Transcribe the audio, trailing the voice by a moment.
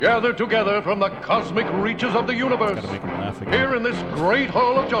Gathered together from the cosmic reaches of the universe. Gotta make him laugh again. Here in this great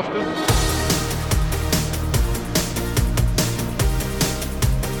hall of justice.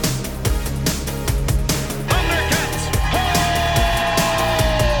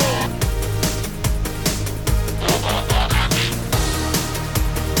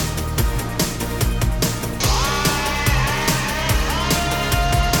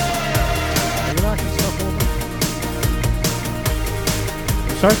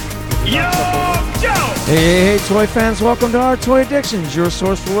 Sorry? Hey, toy fans, welcome to our Toy Addictions, your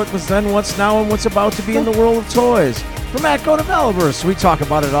source for what was then, what's now, and what's about to be in the world of toys. From Atco to Valaverse, we talk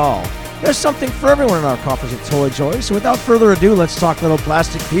about it all. There's something for everyone in our coffers of toy joy, so without further ado, let's talk little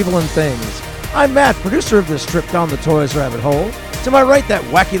plastic people and things. I'm Matt, producer of this trip down the toys rabbit hole. To my right, that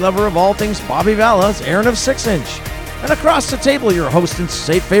wacky lover of all things Bobby Vala's Aaron of 6 Inch. And across the table, your host and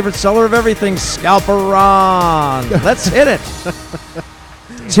safe favorite seller of everything, Scalper Ron. Let's hit it.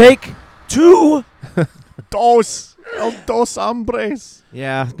 Take 2. Dos hombres.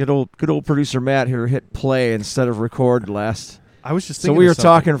 Yeah, good old producer Matt here hit play instead of record last. I was just So thinking we of were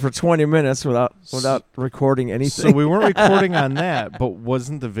something. talking for 20 minutes without recording anything. So we weren't recording on that, but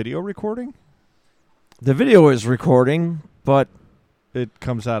wasn't the video recording? The video is recording, but It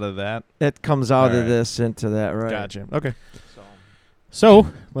comes out of that. it comes out All of right. this into that, right? Gotcha. Okay. So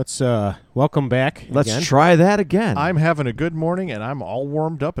let's welcome back. Let's again. try that again. I'm having a good morning, and I'm all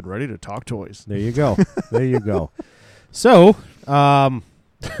warmed up and ready to talk toys. There you go. There you go. So,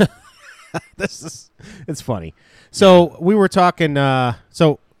 it's funny. So we were talking.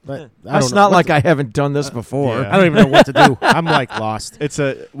 It's not like I haven't done this before. yeah. I don't even know what to do. I'm like lost.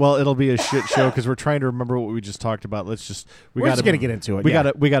 It'll be a shit show because we're trying to remember what we just talked about. We're just gonna get into it. We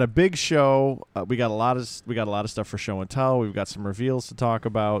yeah. got a big show. We got a lot of stuff for show and tell. We've got some reveals to talk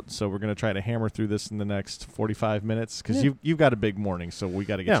about. So we're gonna try to hammer through this in the next 45 minutes because you've got a big morning. So we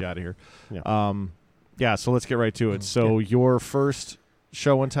got to get you out of here. Yeah. So let's get right to it. So your first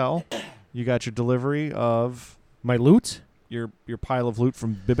show and tell, you got your delivery of My loot. your pile of loot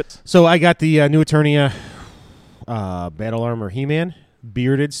from Bibbit. So I got the new Eternia Battle Armor He-Man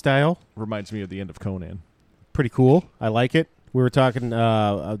bearded style. Reminds me of the end of Conan. Pretty cool. I like it. We were talking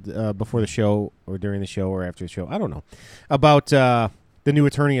before the show or during the show or after the show. I don't know about the new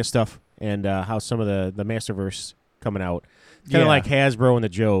Eternia stuff and how some of the Masterverse coming out. It's kind of like Hasbro and the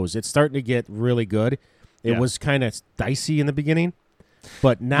Joes. It's starting to get really good. It was kind of dicey in the beginning,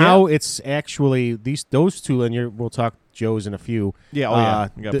 but now it's actually those two. And we'll talk Joes in a few. Yeah,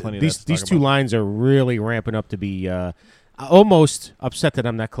 you got plenty of that to these talk two about. lines are really ramping up to be almost upset that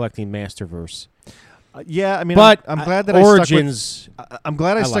I'm not collecting Masterverse. I mean, But I'm glad that Origins. I'm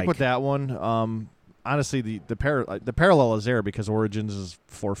glad I stuck like. with that one. Honestly, the parallel is there because Origins is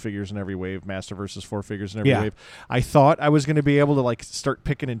 4 figures in every wave, Masterverse is 4 figures in every wave. I thought I was going to be able to start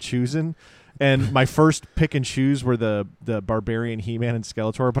picking and choosing, and my first pick and choose were the Barbarian, He-Man, and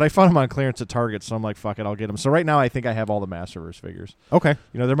Skeletor. But I found them on clearance at Target, so I'm like, fuck it, I'll get them. So right now, I think I have all the Masterverse figures. Okay.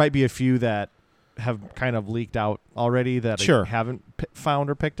 There might be a few that have kind of leaked out already that I haven't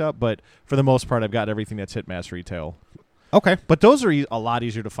found or picked up, but for the most part, I've got everything that's hit mass retail. Okay. But those are a lot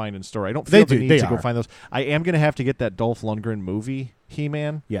easier to find in store. I don't feel the need to go are. find those. I am going to have to get that Dolph Lundgren movie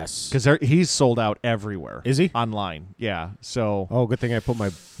He-Man. Yes. Because he's sold out everywhere. Is he? Online. Yeah. So. Oh, good thing I put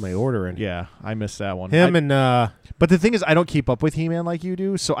my order in. Yeah, I missed that one. But the thing is, I don't keep up with He-Man like you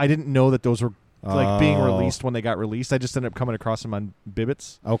do, so I didn't know that those were being released when they got released. I just ended up coming across them on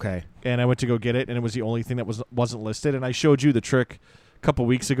Bibbits. Okay. And I went to go get it, and it was the only thing that wasn't listed. And I showed you the trick a couple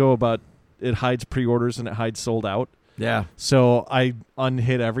weeks ago about it hides pre-orders and it hides sold out. Yeah. So I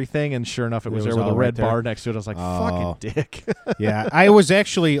unhid everything, and sure enough, it was there with a red right bar next to it. I was like, fucking dick. Yeah. I was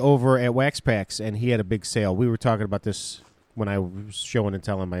actually over at Wax Packs, and he had a big sale. We were talking about this when I was showing and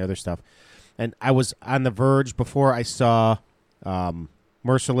telling my other stuff. And I was on the verge before I saw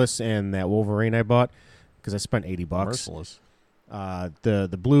Merciless and that Wolverine I bought because I spent $80. Merciless.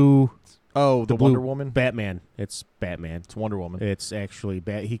 The blue... Oh, the blue Wonder Woman? Batman. It's Batman. It's Wonder Woman. It's actually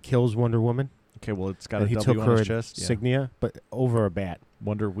he kills Wonder Woman. Okay, well, it's got And a he W took on her his chest. Yeah. insignia, but over a bat.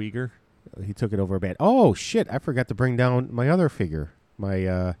 Wonder Uyghur. He took it over a bat. Oh shit! I forgot to bring down my other figure,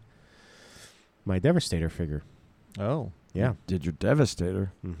 my Devastator figure. Oh. Yeah. Did your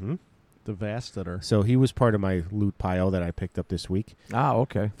Devastator? Mm-hmm. The Vastator. So he was part of my loot pile that I picked up this week Ah,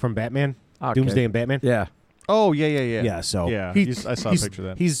 okay. from Batman, Okay. Doomsday and Batman. Yeah. Oh, yeah. Yeah. So Yeah, I saw a picture of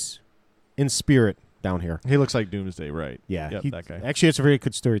that. He's in spirit down here. He looks like Doomsday, right? Yeah. Yep, that guy. Actually, it's a very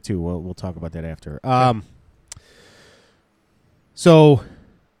good story too. We'll talk about that after. So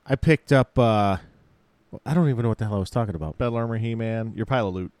I picked up. I don't even know what the hell I was talking about. Battle Armor, He-Man, your pile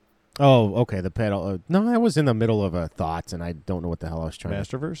of loot. Oh, okay. The pedal. No, I was in the middle of a thought, and I don't know what the hell I was trying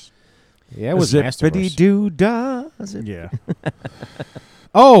Masterverse? to. Yeah, it was Zippity Masterverse. doo dah. Yeah.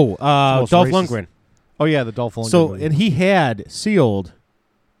 Oh, most Dolph racist. Lundgren. Oh, yeah, the Dolph Lundgren So, movie. and he had sealed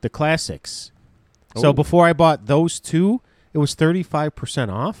the classics. Oh. So before I bought those two, it was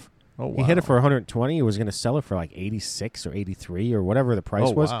 35% off. Oh, wow. He had it for 120. He was going to sell it for like 86 or 83 or whatever the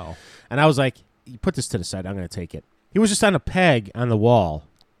price was. Wow. And I was like, "You put this to the side. I'm going to take it." He was just on a peg on the wall.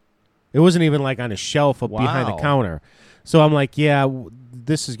 It wasn't even like on a shelf up behind the Wow. counter. So I'm like, yeah,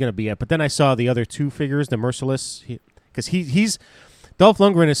 this is going to be it. But then I saw the other two figures, the Merciless, because he's Dolph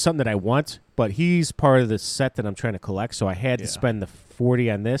Lundgren is something that I want, but he's part of the set that I'm trying to collect. So I had to spend the 40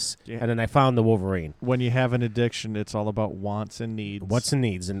 on this, and then I found the Wolverine. When you have an addiction, it's all about wants and needs. Wants and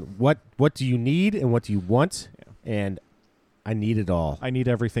needs, and what do you need and what do you want? Yeah. And I need it all. I need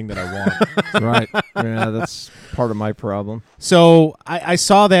everything that I want. Right. Yeah, that's part of my problem. So I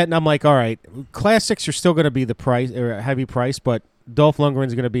saw that, and I'm like, all right, classics are still going to be the price or a heavy price, but Dolph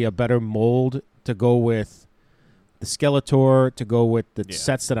Lundgren's going to be a better mold to go with the Skeletor, to go with the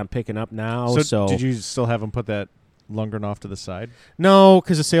sets that I'm picking up now. So did you still have him put that Lundgren off to the side? No,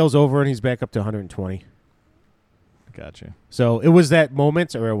 because the sale's over, and he's back up to 120. Gotcha. So it was that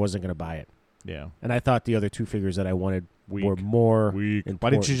moment, or I wasn't going to buy it. Yeah. And I thought the other two figures that I wanted were more important. Why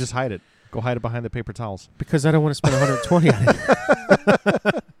didn't you just hide it? Go hide it behind the paper towels. Because I don't want to spend 120 on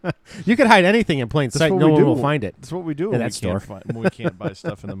it. You can hide anything in plain sight. No one will find it. That's what we do in when that store. when we can't buy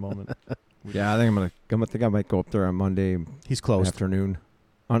stuff in the moment. Yeah, I think I might go up there on Monday. He's closed. Afternoon.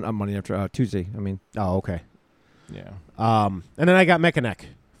 On Monday after Tuesday. I mean. Oh, okay. Yeah. And then I got Mechanic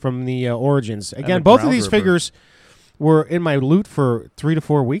from the Origins. Again, the both of Ground these Ripper. figures were in my loot for 3 to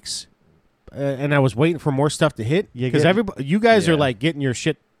 4 weeks, and I was waiting for more stuff to hit because you guys are like getting your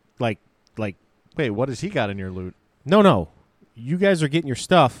shit like. Wait, what has he got in your loot? No. You guys are getting your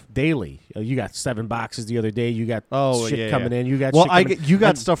stuff daily. You got 7 boxes the other day. You got shit coming in. You got you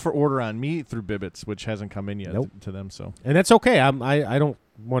got stuff for order on me through Bibbits, which hasn't come in yet to them. So, and that's okay. I don't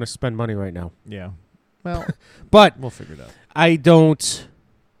want to spend money right now. Yeah. Well, but we'll figure it out.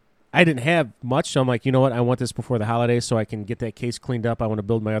 I didn't have much, so I'm like, you know what? I want this before the holidays so I can get that case cleaned up. I want to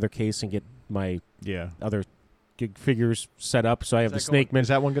build my other case and get my other figures set up. So I have the Snake Man. Is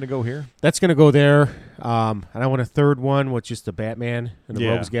that one going to go here? That's going to go there. And I want a third one with just the Batman and the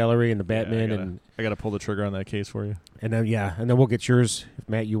Rogues Gallery and the Batman. I got to pull the trigger on that case for you. And then we'll get yours. If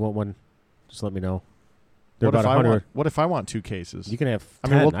Matt, you want one, just let me know. They're What about if, 100. what if I want 2 cases? You can have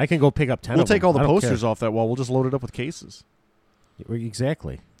 10. I can go pick up 10 We'll of them. take all the I don't posters care. off that wall. We'll just load it up with cases.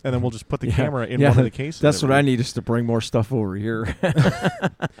 Exactly. And then we'll just put the camera in one of the cases. That's what I need is to bring more stuff over here.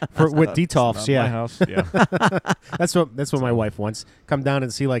 With Detolfs, my house. Yeah. That's what my wife wants. Come down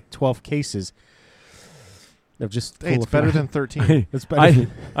and see like 12 cases. Of just Hey, it's better than 13. It's better.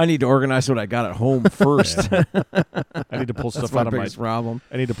 I need to organize what I got at home first. I need to pull stuff out of my problem.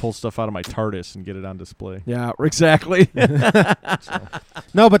 I need to pull stuff out of my TARDIS and get it on display. Yeah, exactly.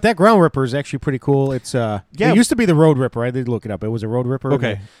 No, but that Ground Ripper is actually pretty cool. It's it used to be the Road Ripper. I did look it up. It was a Road Ripper.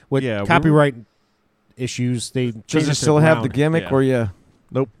 Okay. With copyright issues, they Does it still have the gimmick where you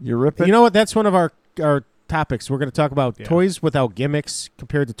rip it? You know what? That's one of our topics. We're going to talk about toys without gimmicks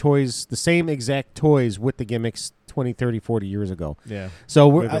compared to toys, the same exact toys with the gimmicks 20, 30, 40 years ago. Yeah. So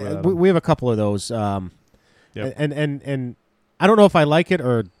we have a couple of those. And I don't know if I like it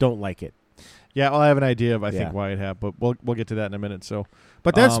or don't like it. Yeah, well, I have an idea of I think why it happened, but we'll get to that in a minute. So,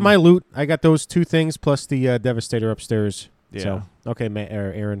 but that's my loot. I got those 2 things plus the Devastator upstairs. Yeah. So, okay,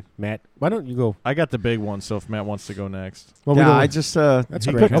 Matt, why don't you go? I got the big one, so if Matt wants to go next. Well, I just that's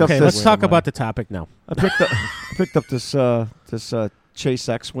he great. picked up Okay, this- let's talk about the topic now. I picked up this Chase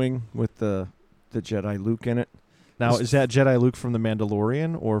X-wing with the Jedi Luke in it. Now, is that Jedi Luke from The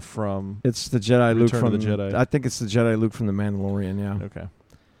Mandalorian or from... It's the Jedi Luke Return from of the Jedi? I think it's the Jedi Luke from the Mandalorian. Yeah. Okay.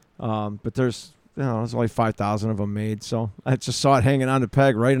 But there's only 5,000 of them made, so I just saw it hanging on the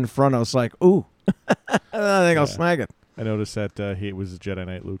peg right in front. I was like, ooh, I think I'll snag it. I noticed that it was a Jedi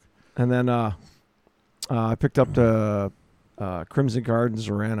Knight Luke. And then I picked up the Crimson Guard and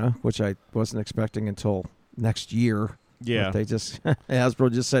Zorana, which I wasn't expecting until next year. Yeah. But they just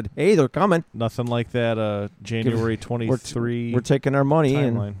Hasbro just said, hey, they're coming. Nothing like that January 23. We're taking our money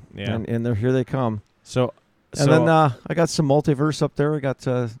timeline. and they're here they come. So then I got some multiverse up there. I got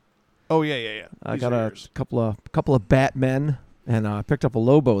I got a couple of Batmen, and I picked up a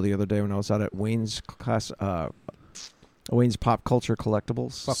Lobo the other day when I was out at Wayne's Wayne's Pop Culture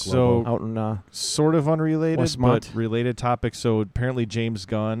Collectibles. So out in sort of unrelated, Westmont. but related topic. So apparently James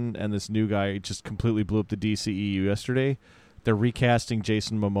Gunn and this new guy just completely blew up the DCEU yesterday. They're recasting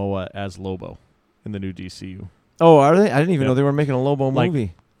Jason Momoa as Lobo in the new DCU. Oh, are they? I didn't even know they were making a Lobo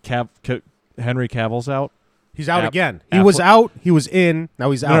movie. Henry Cavill's out. He's out again. He was out. He was in.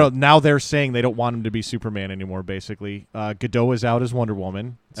 Now he's out. No, now they're saying they don't want him to be Superman anymore, basically. Godot is out as Wonder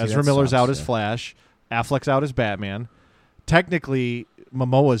Woman. Ezra Miller's out as Flash. Affleck's out as Batman. Technically,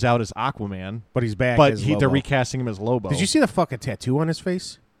 Momoa's out as Aquaman. But he's back But as Lobo. they're recasting him as Lobo. Did you see the fucking tattoo on his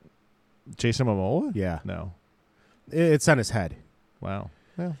face? Jason Momoa? Yeah. No. It's on his head. Wow.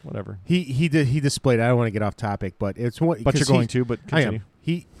 Yeah, whatever. He displayed. I don't want to get off topic, but it's one. But you're going to. But continue. I am.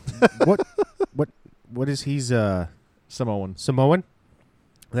 He what is he's Samoan. Samoan?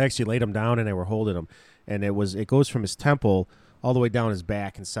 They actually laid him down and they were holding him, and it goes from his temple all the way down his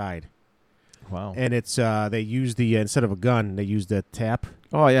back and side. Wow. And it's they used the instead of a gun, they used a tap.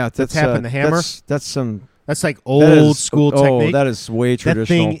 Oh yeah, that's tap and the hammer. That's like old school technique. Oh, that is way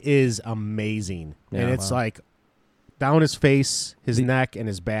traditional. That thing is amazing, Yeah, and it's like down his face, his neck, and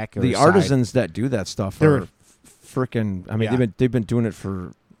his back. The artisans that do that stuff are freaking. I mean, they've been doing it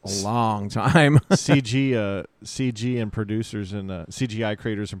for a long time. CG and producers and CGI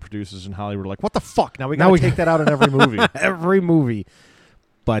creators and producers in Hollywood are like, what the fuck? Now we got to take that out in every movie. Every movie.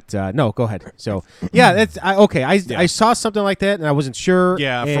 But no, go ahead. So yeah, that's okay. I saw something like that and I wasn't sure.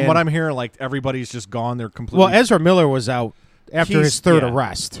 Yeah, from what I'm hearing, like everybody's just gone. They're completely. Well, Ezra Miller was out after his third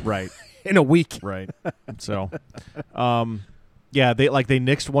arrest, right? In a week, right? So, yeah, they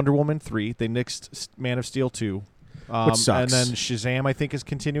nixed Wonder Woman 3. They nixed Man of Steel 2. Which sucks. And then Shazam, I think, is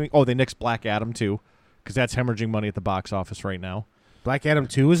continuing. Oh, they nixed Black Adam 2 because that's hemorrhaging money at the box office right now. Black Adam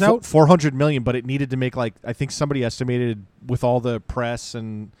 2 is out? $400 million, but it needed to make, like, I think somebody estimated with all the press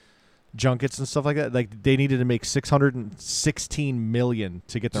and junkets and stuff like that, like they needed to make $616 million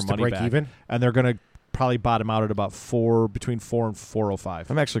to get their money break back. Even? And they're going to probably bottom out at about between 4 and 405.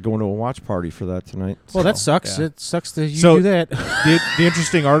 I'm actually going to a watch party for that tonight. Well, that sucks. Yeah. It sucks that you do that. The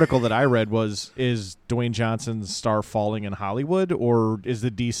interesting article that I read is Dwayne Johnson's star falling in Hollywood, or is the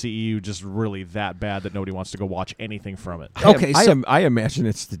DCEU just really that bad that nobody wants to go watch anything from it? Okay, I imagine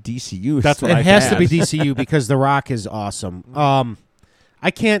it's the DCU. That's what it has to be DCU because The Rock is awesome.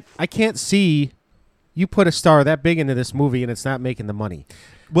 I can't see you put a star that big into this movie and it's not making the money.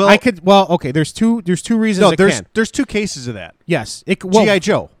 Well, I could. Well, okay. There's two reasons. No, there's two cases of that. Yes, G.I.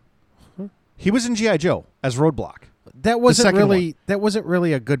 Joe. He was in G.I. Joe as Roadblock. That wasn't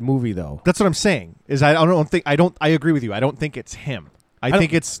really a good movie though. That's what I'm saying. I agree with you. I don't think it's him. I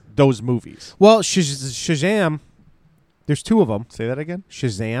think it's those movies. Well, Shazam. There's two of them. Say that again.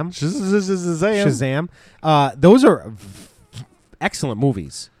 Shazam. Shazam. Those are excellent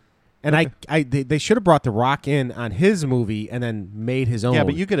movies. And they should have brought The Rock in on his movie and then made his own. Yeah,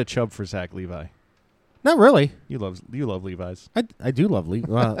 but you get a chub for Zach Levi. Not really. You love Levi's. I do love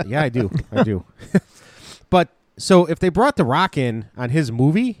Levi. Well, yeah, I do. I do. But so if they brought The Rock in on his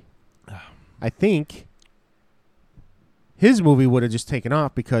movie, I think his movie would have just taken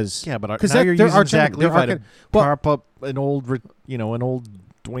off because now you're using Zach Levi to prop up an old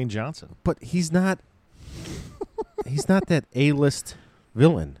Dwayne Johnson. But he's not. He's not that A-list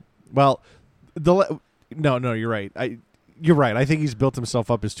villain. Well, no, you're right. You're right. I think he's built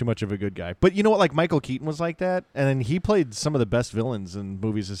himself up as too much of a good guy. But you know what? Like Michael Keaton was like that, and then he played some of the best villains in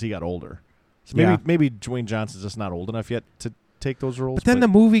movies as he got older. So maybe Dwayne Johnson's just not old enough yet to take those roles. But then the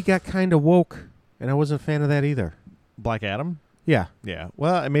movie got kind of woke, and I wasn't a fan of that either. Black Adam? Yeah. Yeah.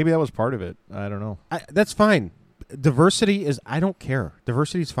 Well, maybe that was part of it. I don't know. That's fine. Diversity is. I don't care.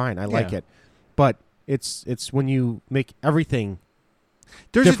 Diversity is fine. I like it, but it's when you make everything.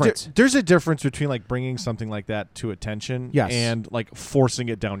 There's a difference between like bringing something like that to attention and like forcing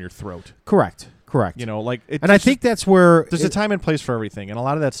it down your throat. Correct. You know, like I think that's where there's a time and place for everything, and a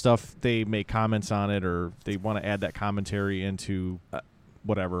lot of that stuff they make comments on it or they want to add that commentary into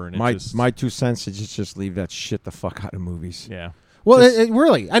whatever. And my 2 cents is just leave that shit the fuck out of movies. Yeah. Well,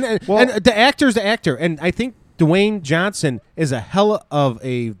 really, and the actor's the actor, and I think Dwayne Johnson is a hell of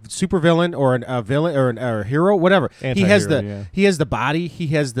a supervillain or a villain or a hero, whatever. He has the body, he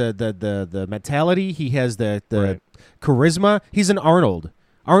has the mentality, he has the charisma. He's an Arnold.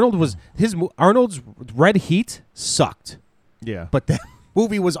 Arnold's Red Heat sucked. Yeah, but that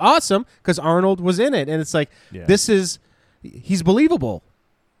movie was awesome because Arnold was in it, and it's like he's believable.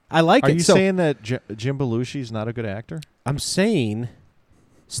 I like it. Are you saying that Jim Belushi's not a good actor? I'm saying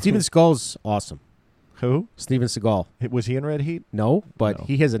Steven Seagal's awesome. Who? Steven Seagal. Was he in Red Heat? No, but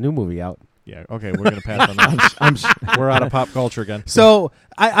he has a new movie out. Yeah, okay, we're going to pass on that. We're out of pop culture again. So,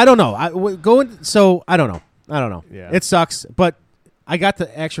 I don't know. I don't know. Yeah. It sucks, but I got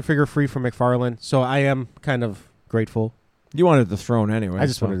the action figure free from McFarlane, so I am kind of grateful. You wanted the throne anyway. I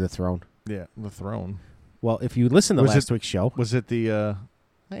just wanted the throne. Yeah, the throne. Well, if you listen to last week's show. Was it the...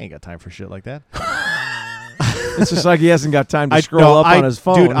 I ain't got time for shit like that. It's just like he hasn't got time to scroll up on his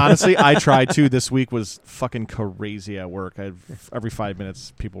phone. Dude, honestly, I tried to. This week was fucking crazy at work. Every 5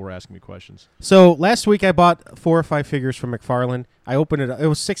 minutes, people were asking me questions. So last week I bought 4 or 5 figures from McFarlane. I opened it. It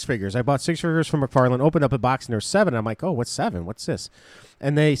was 6 figures. I bought 6 figures from McFarlane. Opened up a box and there's 7. I'm like, oh, what's 7? What's this?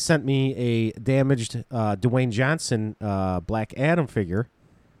 And they sent me a damaged Dwayne Johnson Black Adam figure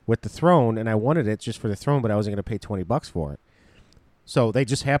with the throne, and I wanted it just for the throne, but I wasn't going to pay $20 for it. So they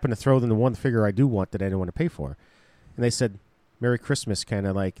just happened to throw in the one figure I do want that I didn't want to pay for. And they said, Merry Christmas, kind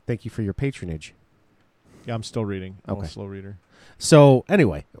of like, thank you for your patronage. Yeah, I'm still reading. I'm Okay. a slow reader. So,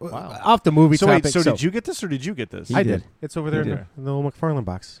 anyway, off the movie topic. Wait, so did you get this or did you get this? I did. It's over there in did. the little McFarlane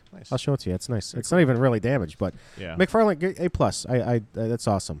box. Nice. I'll show it to you. It's nice. It's not even really damaged, but Yeah. McFarlane, A+. I that's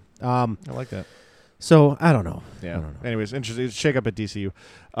awesome. I like that. So, I don't know. Yeah. I don't know. Anyways, interesting. Shake up at DCU.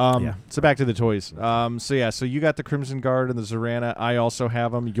 Yeah. So back to the toys. So you got the Crimson Guard and the Zorana. I also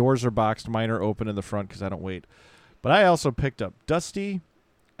have them. Yours are boxed. Mine are open in the front because I don't wait. But I also picked up Dusty.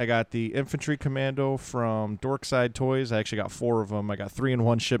 I got the Infantry Commando from Dorkside Toys. I actually got 4 of them. I got 3 in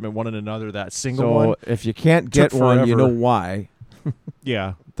one shipment, 1 in another. That single one. So if you can't get took one, you know forever. why.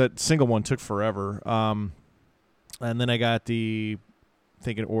 Yeah, that single one took forever. And then I got the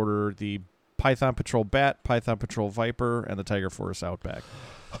Python Patrol Bat, Python Patrol Viper, and the Tiger Force Outback.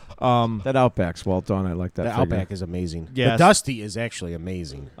 That Outback's well done. I like that The figure. Outback is amazing. Yes. The Dusty is actually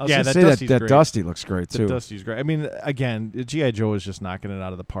amazing. I was Yeah, gonna that say Dusty's that great. Dusty looks great, The too. Dusty's great. I mean, again, G.I. Joe is just knocking it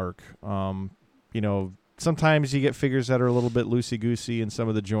out of the park. Sometimes you get figures that are a little bit loosey-goosey in some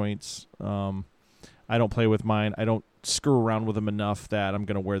of the joints. I don't play with mine. I don't screw around with them enough that I'm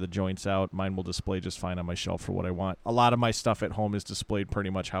going to wear the joints out. Mine will display just fine on my shelf for what I want. A lot of my stuff at home is displayed pretty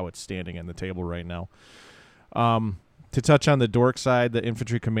much how it's standing on the table right now. To touch on the dork side, the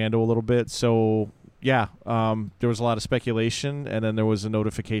Infantry Commando a little bit. So, yeah, there was a lot of speculation, and then there was a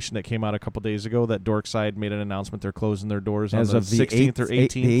notification that came out a couple days ago that Dorkside made an announcement they're closing their doors As on of the the 16th or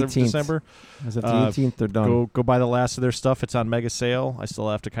 18th of 18th. December. As of the 18th, they're done. Go buy the last of their stuff. It's on mega sale. I still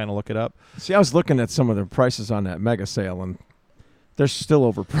have to kind of look it up. See, I was looking at some of the prices on that mega sale, and they're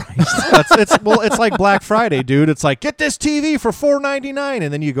still overpriced. It's like Black Friday, dude. It's like, get this TV for $4.99,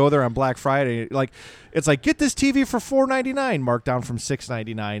 and then you go there on Black Friday, it's like, get this TV for $4.99, marked down from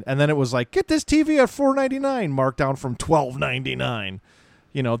 $6.99, and then it was like, get this TV at $4.99, marked down from $12.99.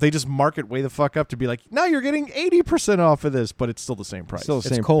 They just mark it way the fuck up to be like, now you're getting 80% off of this, but it's still the same price. Still the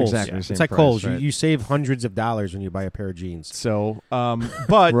It's same, Kohl's. exactly Yeah. the same It's like price, Kohl's. right? You save hundreds of dollars when you buy a pair of jeans. So,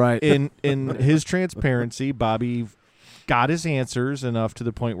 but Right. in his transparency, Bobby got his answers enough to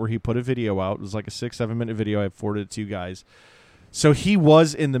the point where he put a video out. It was like a 6-7 minute video. I forwarded it to you guys. So he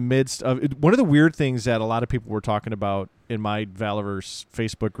was in the midst of one of the weird things that a lot of people were talking about in my Valaverse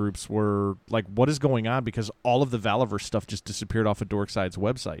Facebook groups were like, what is going on? Because all of the Valaverse stuff just disappeared off of Dorkside's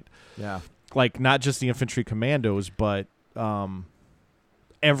website. Yeah. Like not just the Infantry Commandos, but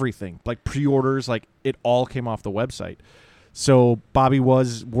everything. Like pre-orders, like it all came off the website. So Bobby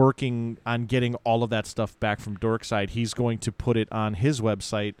was working on getting all of that stuff back from Dorkside. He's going to put it on his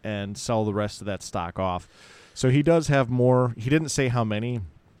website and sell the rest of that stock off. So he does have more. He didn't say how many.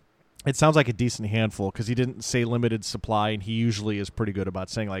 It sounds like a decent handful because he didn't say limited supply, and he usually is pretty good about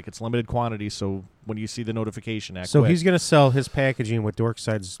saying, like, it's limited quantity, so when you see the notification, act So quick. he's going to sell his packaging with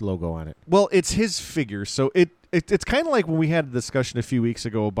Dorkside's logo on it. Well, it's his figure. So it's kind of like when we had a discussion a few weeks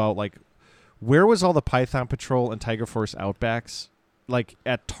ago about, like, where was all the Python Patrol and Tiger Force Outbacks, like,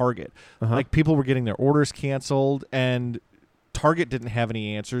 at Target? Uh-huh. Like, people were getting their orders canceled, and Target didn't have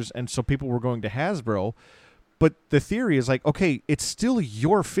any answers, and so people were going to Hasbro. But the theory is like, okay, it's still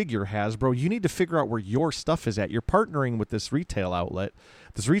your figure, Hasbro. You need to figure out where your stuff is at. You're partnering with this retail outlet.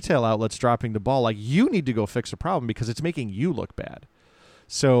 This retail outlet's dropping the ball. Like, you need to go fix a problem because it's making you look bad.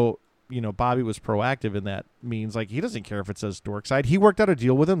 So, Bobby was proactive in that means. Like, he doesn't care if it says Dorkside. He worked out a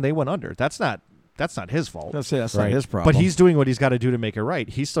deal with them. They went under. That's not his fault. Let's say that's Right. not his problem. But he's doing what he's got to do to make it right.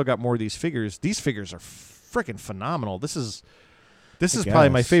 He's still got more of these figures. These figures are freaking phenomenal. This is probably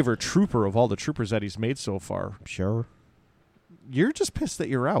my guess. favorite trooper of all the troopers that he's made so far. Sure. You're just pissed that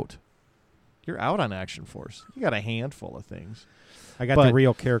you're out. You're out on Action Force. You got a handful of things. I got But- the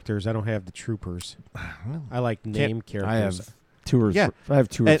real characters. I don't have the troopers. I like name characters. I have two or Yeah. I have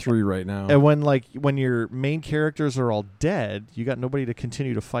two or three right now. And when your main characters are all dead, you got nobody to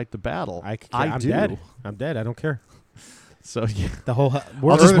continue to fight the battle. I'm do. dead. I'm dead. I don't care. So yeah. The whole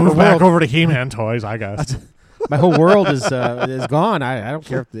I'll just move back over to He-Man toys, I guess. My whole world is gone. I don't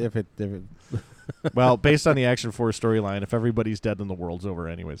care if it. Well, based on the Action Force storyline, if everybody's dead, then the world's over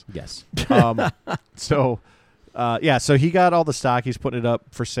anyways. Yes. So he got all the stock. He's putting it up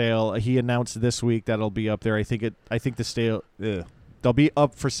for sale. He announced this week that it'll be up there. I think they'll be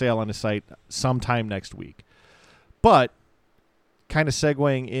up for sale on his site sometime next week. But kind of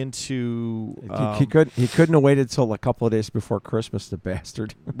segueing into he couldn't have waited till a couple of days before Christmas, the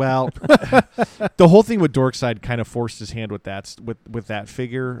bastard. Well, the whole thing with Dorkside kind of forced his hand with that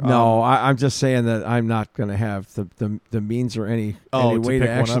figure. No, I'm just saying that I'm not going to have the means or any way to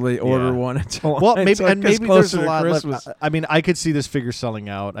actually order one until maybe there's a lot Christmas. left. I mean, I could see this figure selling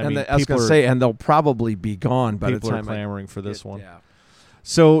out. I was going to say, and they'll probably be gone by the time. People are clamoring for this one. Yeah.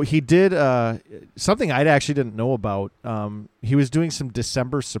 So he did something I actually didn't know about. He was doing some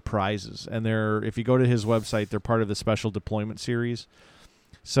December surprises, and if you go to his website, they're part of the special deployment series.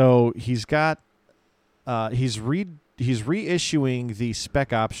 So he's got he's reissuing the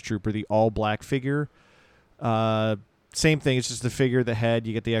Spec Ops Trooper, the all black figure. Same thing. It's just the figure, the head.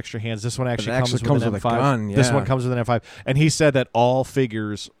 You get the extra hands. This one actually comes with an M5. A gun, yeah. This one comes with an M5, and he said that all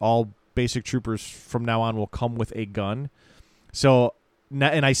figures, all basic troopers from now on will come with a gun. So.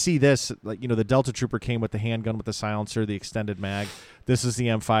 And I see this, the Delta Trooper came with the handgun with the silencer, the extended mag. This is the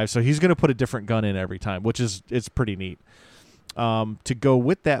M5, so he's going to put a different gun in every time, it's pretty neat. To go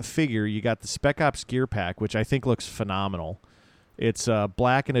with that figure, you got the Spec Ops gear pack, which I think looks phenomenal. It's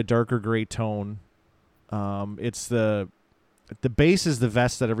black and a darker gray tone. It's the base is the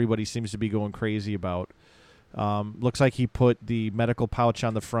vest that everybody seems to be going crazy about. Looks like he put the medical pouch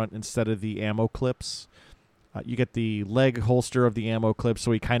on the front instead of the ammo clips. You get the leg holster of the ammo clip,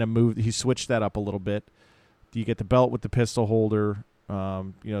 so he switched that up a little bit. You get the belt with the pistol holder.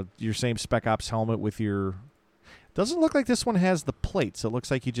 Your same Spec Ops helmet with your. Doesn't look like this one has the plates. It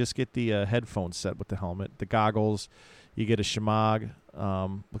looks like you just get the headphone set with the helmet, the goggles. You get a Shemagh.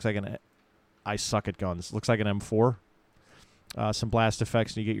 Looks like I suck at guns. Looks like an M4. Some blast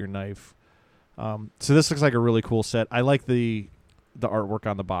effects, and you get your knife. So this looks like a really cool set. I like the artwork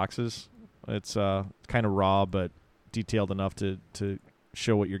on the boxes. It's kind of raw, but detailed enough to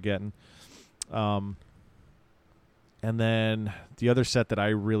show what you're getting. And then the other set that I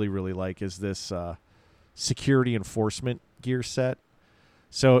really, really like is this security enforcement gear set.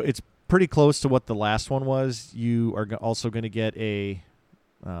 So it's pretty close to what the last one was. You are also going to get a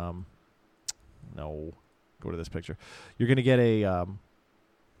go to this picture. You're going to get a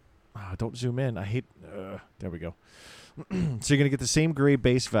don't zoom in. I hate there we go. So you're going to get the same gray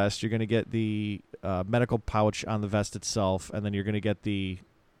base vest. You're going to get the medical pouch on the vest itself, and then you're going to get the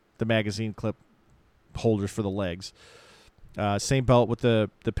magazine clip holders for the legs. Same belt with the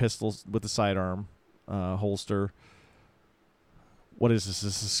pistols with the sidearm holster. What is this?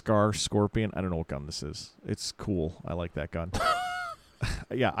 This is a Scorpion. I don't know what gun this is. It's cool. I like that gun.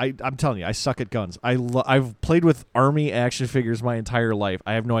 Yeah, I'm telling you, I suck at guns. I've played with Army action figures my entire life.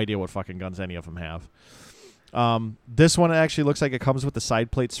 I have no idea what fucking guns any of them have. This one actually looks like it comes with the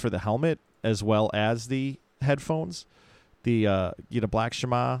side plates for the helmet as well as the headphones. The black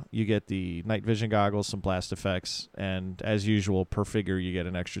Shemagh, you get the night vision goggles, some blast effects, and as usual, per figure you get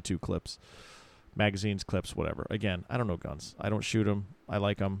an extra 2 clips, magazines, clips, whatever. Again, I don't know guns. I don't shoot them. I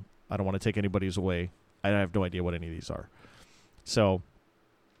like them. I don't want to take anybody's away. I have no idea what any of these are. So,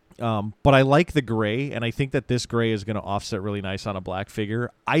 but I like the gray, and I think that this gray is going to offset really nice on a black figure.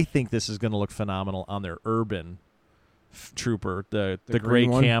 I think this is going to look phenomenal on their urban trooper, the gray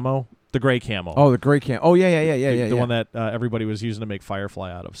camo. The gray camo. Oh, the gray camo. Oh, yeah. The one that everybody was using to make Firefly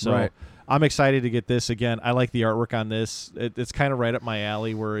out of. So right. I'm excited to get this. Again, I like the artwork on this. It's kind of right up my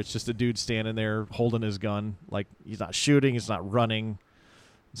alley where it's just a dude standing there holding his gun. Like, he's not shooting, he's not running.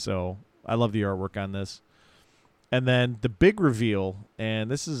 So I love the artwork on this. And then the big reveal,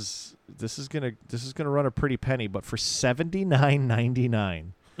 and this is gonna run a pretty penny, but for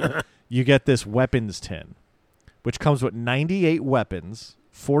 $79.99, you get this weapons tin, which comes with 98 weapons,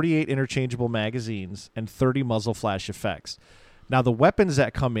 48 interchangeable magazines, and 30 muzzle flash effects. Now, the weapons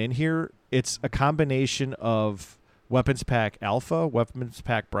that come in here, it's a combination of Weapons Pack Alpha, Weapons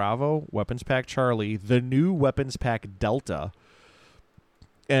Pack Bravo, Weapons Pack Charlie, the new Weapons Pack Delta,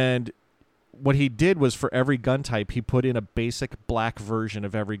 and what he did was for every gun type, he put in a basic black version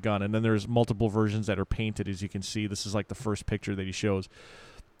of every gun, and then there's multiple versions that are painted, as you can see. This is like the first picture that he shows.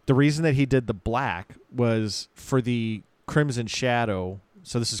 The reason that he did the black was for the Crimson Shadow.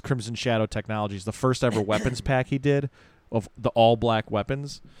 So this is Crimson Shadow Technologies, the first ever weapons pack he did of the all-black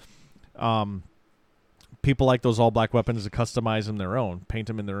weapons. People like those all-black weapons to customize them their own, paint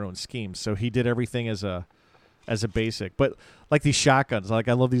them in their own schemes. So he did everything as a basic. But like these shotguns, like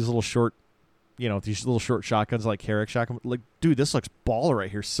I love these little short, these little short shotguns like Herrick shotgun. Like, dude, this looks baller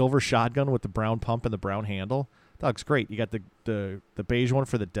right here. Silver shotgun with the brown pump and the brown handle. That looks great. You got the beige one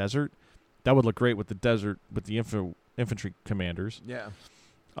for the desert. That would look great with the desert, with the infantry commanders. Yeah.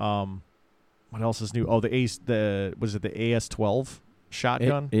 What else is new? Oh, was it the AS-12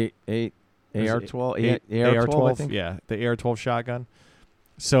 shotgun? AR-12, AR-12, I think. yeah, the AR-12 shotgun.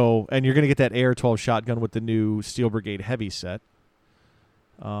 So, and you're going to get that AR-12 shotgun with the new Steel Brigade heavy set.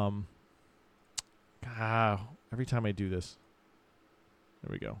 Every time I do this.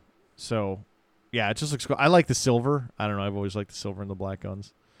 There we go. So, yeah, it just looks cool. I like the silver. I don't know. I've always liked the silver and the black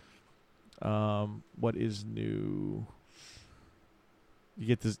guns. What is new? You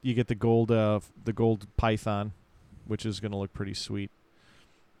get this. You get the gold Python, which is going to look pretty sweet.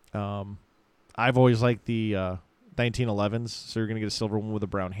 I've always liked the 1911s, so you're going to get a silver one with a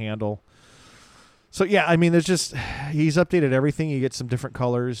brown handle. So yeah, I mean, there's just he's updated everything. You get some different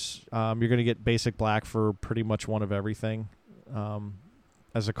colors. You're going to get basic black for pretty much one of everything,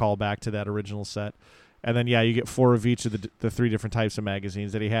 as a callback to that original set. And then yeah, you get 4 of each of the 3 different types of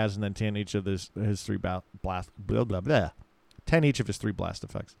magazines that he has, and then 10 each of his 3 blast 10 each of his 3 blast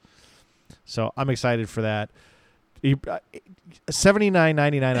effects. So I'm excited for that.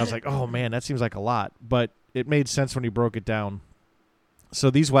 $79.99. I was like, oh man, that seems like a lot, but it made sense when he broke it down. So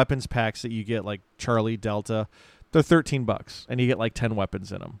these weapons packs that you get, like Charlie, Delta, they're $13, and you get like 10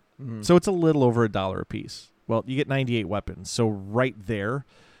 weapons in them. Mm-hmm. So it's a little over $1 a piece. Well, you get 98 weapons. So right there,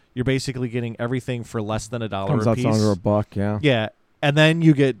 you're basically getting everything for less than $1 Comes a piece. Comes out to under $1, yeah. Yeah, and then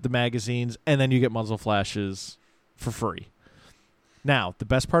you get the magazines, and then you get muzzle flashes for free. Now, the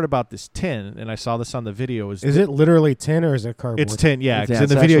best part about this tin, and I saw this on the video, is it literally tin or is it cardboard? It's tin, yeah. Because in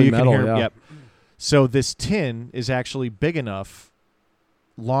the video you can hear, yep. So this tin is actually big enough,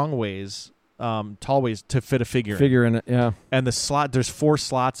 long ways, tall ways to fit a figure in it, yeah. And the slot, there's 4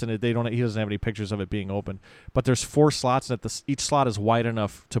 slots in it. He doesn't have any pictures of it being open, but there's 4 slots, and each slot is wide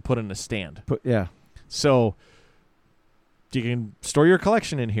enough to put in a stand. Yeah. So you can store your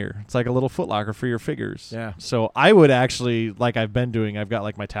collection in here. It's like a little footlocker for your figures. Yeah. So I would actually, like I've been doing, I've got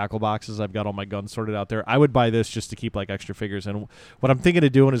like my tackle boxes. I've got all my guns sorted out there. I would buy this just to keep like extra figures. And what I'm thinking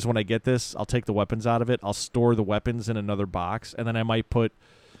of doing is when I get this, I'll take the weapons out of it. I'll store the weapons in another box. And then I might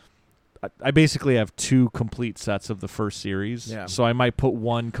I basically have 2 complete sets of the first series. Yeah. So I might put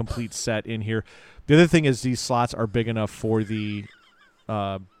 1 complete set in here. The other thing is these slots are big enough for the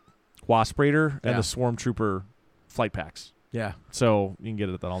Wasp Raider and the Swarm Trooper flight packs. Yeah. So you can get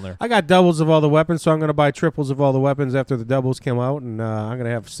it on there. I got doubles of all the weapons, so I'm going to buy triples of all the weapons after the doubles come out, and I'm going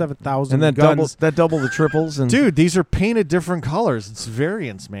to have 7,000 and then guns. double the triples. And dude, these are painted different colors. It's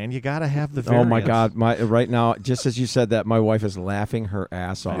variants, man. You got to have the variants. Oh, my God. Right now, just as you said that, my wife is laughing her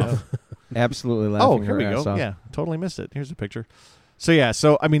ass off. Absolutely laughing her ass off. Oh, here we go. Yeah, totally missed it. Here's a picture. So, yeah.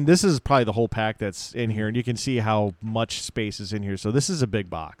 So, I mean, this is probably the whole pack that's in here, and you can see how much space is in here. So, this is a big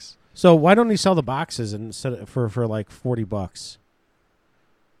box. So, why don't he sell the boxes instead for like $40?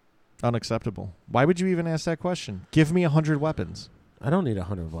 Unacceptable. Why would you even ask that question? Give me 100 weapons. I don't need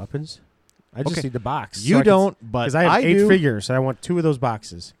 100 weapons. I just need the box. You don't, but because I have 8 figures, so I want 2 of those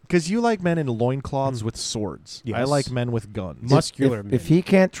boxes. Because you like men in loincloths with swords. Yes. I like men with guns. Muscular men. If he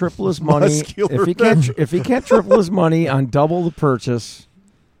can't triple his money, if he can't triple his money on double the purchase,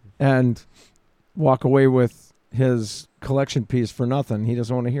 and walk away with his collection piece for nothing, he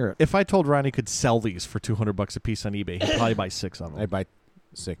doesn't want to hear it. If I told Ronnie could sell these for $200 a piece on eBay, he'd probably buy 6 of them. I'd buy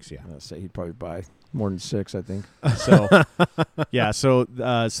 6, yeah. I'd say he'd probably buy more than 6, I think. So, yeah. So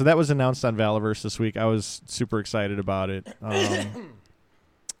that was announced on Valaverse this week. I was super excited about it. I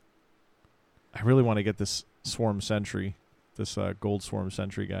really want to get this Swarm Sentry, this gold Swarm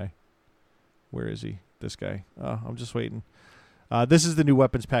Sentry guy. Where is he? This guy. I'm just waiting. This is the new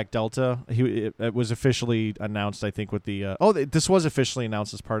weapons pack Delta. It was officially announced, I think, with the... this was officially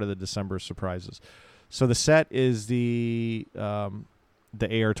announced as part of the December surprises. So the set is the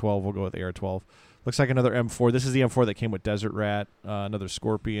AR-12. We'll go with AR-12. Looks like another M4. This is the M4 that came with Desert Rat, another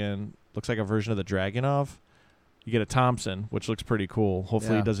Scorpion. Looks like a version of the Dragunov. You get a Thompson, which looks pretty cool.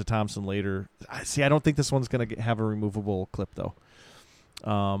 Hopefully he does a Thompson later. I don't think this one's going to have a removable clip, though.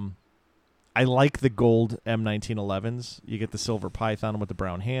 I like the gold M1911s. You get the silver Python with the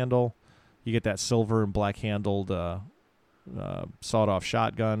brown handle. You get that silver and black-handled sawed-off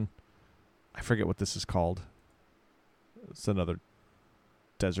shotgun. I forget what this is called. It's another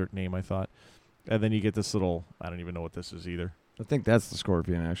desert name, I thought. And then you get this little... I don't even know what this is either. I think that's the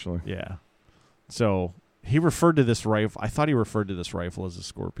Scorpion, actually. Yeah. So he referred to this rifle... I thought he referred to this rifle as a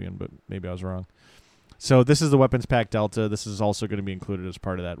Scorpion, but maybe I was wrong. So this is the weapons pack Delta. This is also going to be included as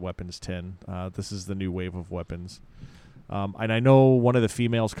part of that weapons tin. This is the new wave of weapons. And I know one of the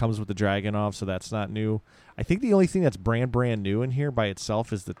females comes with the Dragunov, so that's not new. I think the only thing that's brand new in here by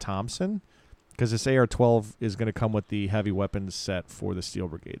itself is the Thompson, because this AR-12 is going to come with the heavy weapons set for the Steel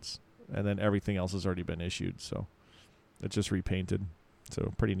Brigades. And then everything else has already been issued, so it's just repainted.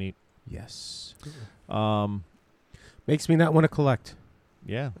 So pretty neat. Yes. Makes me not want to collect.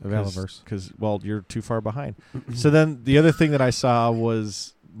 Yeah, Valaverse. Because you're too far behind. So then the other thing that I saw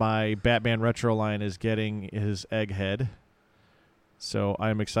was my Batman Retro line is getting his Egghead. So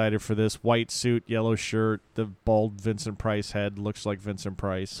I'm excited for this. White suit, yellow shirt, the bald Vincent Price head looks like Vincent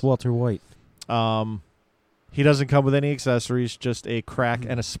Price. It's Walter White. He doesn't come with any accessories, just a crack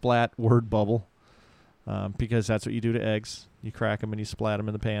and a splat word bubble, because that's what you do to eggs. You crack them and you splat them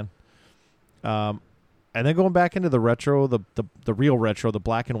in the pan. And then going back into the retro, the real retro, the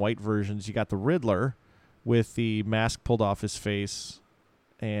black and white versions, you got the Riddler with the mask pulled off his face.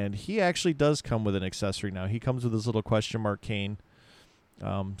 And he actually does come with an accessory now. He comes with his little question mark cane.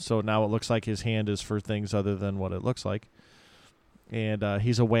 So now it looks like his hand is for things other than what it looks like. And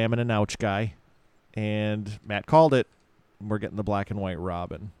he's a wham and an ouch guy. And Matt called it. We're getting the black and white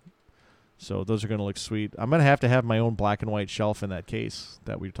Robin. So those are going to look sweet. I'm going to have my own black and white shelf in that case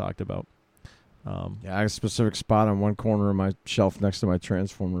that we talked about. I have a specific spot on one corner of my shelf next to my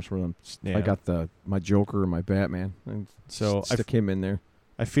Transformers where I got my Joker and my Batman. And so stick him in there.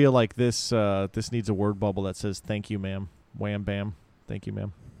 I feel like this needs a word bubble that says "Thank you, ma'am." Wham bam. Thank you,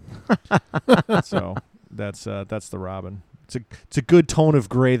 ma'am. So that's the Robin. It's a good tone of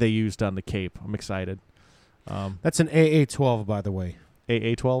gray they used on the cape. I'm excited. That's an AA-12, by the way.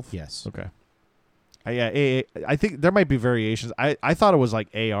 AA-12? Yes. Okay. Yeah, AA. I think there might be variations. I thought it was like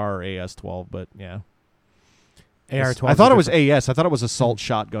AR or AS-12, but yeah. AR-12. I thought it was AS. I thought it was Assault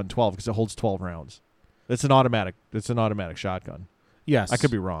Shotgun 12 because it holds 12 rounds. It's an automatic shotgun. Yes. I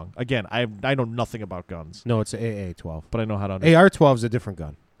could be wrong. Again, I know nothing about guns. No, it's an AA-12. But I know how to understand. AR-12 is a different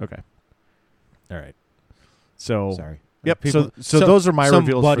gun. Okay. All right. So sorry. Yep. So those are my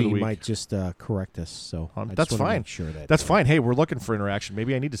reveals for the week. Somebody might just correct us. So that's fine. Make sure that's fine. Hey, we're looking for interaction.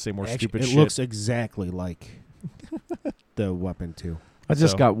 Maybe I need to say more stupid shit. It looks exactly like the weapon too. I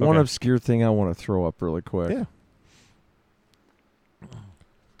just got one obscure thing I want to throw up really quick. Yeah.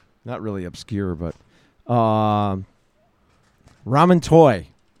 Not really obscure, but Ramen Toy.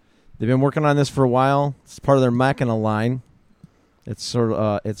 They've been working on this for a while. It's part of their Machina line. It's sort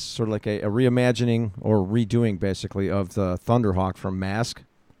of like a reimagining or redoing, basically, of the Thunderhawk from Mask.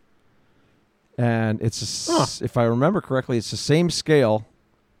 And it's if I remember correctly, it's the same scale,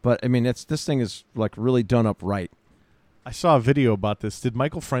 but I mean, this thing is like really done up right. I saw a video about this. Did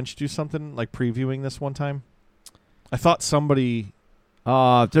Michael French do something like previewing this one time? I thought somebody.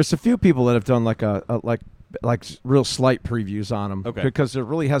 There's a few people that have done like like real slight previews on them. Okay. Because there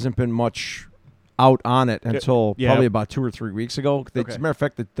really hasn't been much out on it until probably about 2 or 3 weeks ago. As a matter of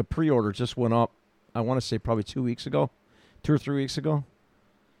fact, the pre-order just went up, I want to say probably 2 weeks ago, 2 or 3 weeks ago.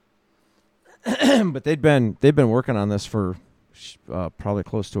 But they've been working on this for probably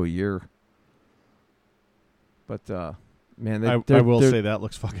close to a year. But man, I will say that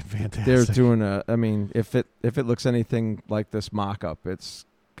looks fucking fantastic. They're doing I mean, if it looks anything like this mock-up, it's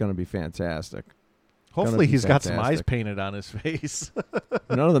gonna be fantastic. Hopefully he's got some eyes painted on his face.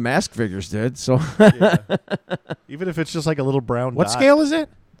 None of the Mask figures did, so yeah. Even if it's just like a little brown What dot. scale is it?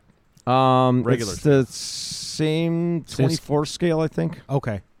 Regular. It's the same 24 scale, I think.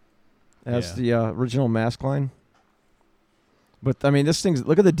 Okay. As the original Mask line. But I mean, this thing's,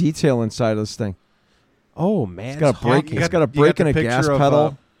 look at the detail inside of this thing. Oh man, it's got a brake. It's got a brake and a gas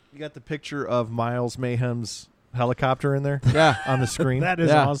pedal. You got the picture of Miles Mayhem's helicopter in there. Yeah, on the screen. That is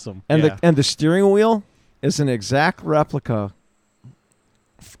awesome. And the steering wheel is an exact replica.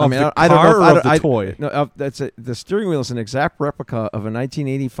 Of the toy. No, the steering wheel is an exact replica of a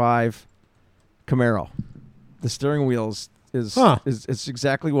 1985 Camaro. The steering wheel is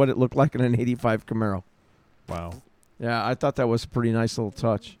exactly what it looked like in an 85 Camaro. Wow. Yeah, I thought that was a pretty nice little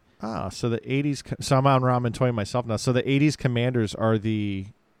touch. So the 80s. So I'm on Ramen Toy myself now. So the 80s Commanders are the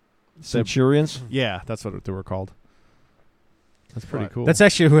Centurions? Yeah, that's what they were called. That's pretty cool. That's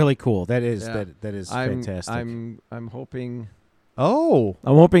actually really cool. That is that is fantastic. I'm hoping. Oh,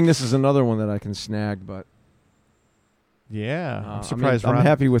 I'm hoping this is another one that I can snag, but yeah, I'm surprised. I'm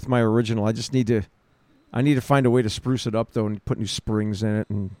happy with my original. I need to find a way to spruce it up though, and put new springs in it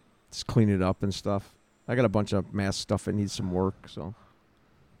and just clean it up and stuff. I got a bunch of Mask stuff that needs some work. So,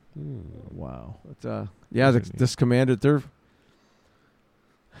 wow. But this Commander, they're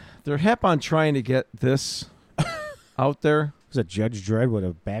hep on trying to get this out there. Is that Judge Dredd with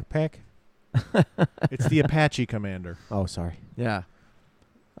a backpack? It's the Apache Commander. Oh, sorry. Yeah.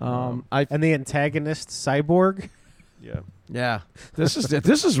 And the antagonist Cyborg. Yeah. This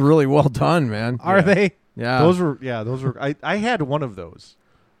is really well done, man. Are they? Yeah. Those were. I had one of those.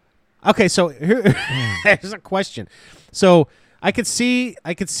 Okay, so here's a question. So I could see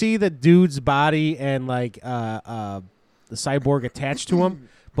the dude's body and like the cyborg attached to him,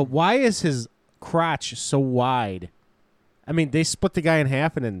 but why is his crotch so wide I mean, they split the guy in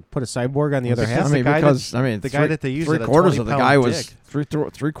half and then put a cyborg on the other half. I mean, the guy that they used three had a quarters of the guy 20-pound was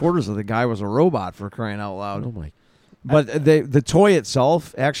dick. three quarters of the guy was a robot, for crying out loud. Oh my! But the toy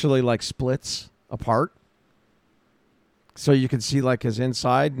itself actually like splits apart, so you can see like his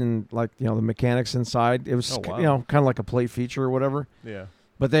inside and like the mechanics inside. It was Oh, wow. kind of like a play feature or whatever. Yeah.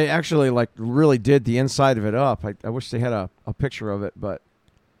 But they actually like really did the inside of it up. I wish they had a picture of it, but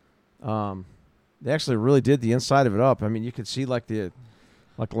they actually really did the inside of it up. I mean, you could see like the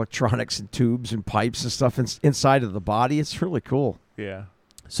electronics and tubes and pipes and stuff inside of the body. It's really cool. Yeah.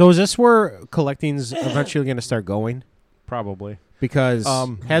 So is this where collecting's eventually going to start going? Probably. Because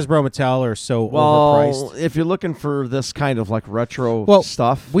Hasbro Mattel are so Well, overpriced. if you're looking for this kind of like retro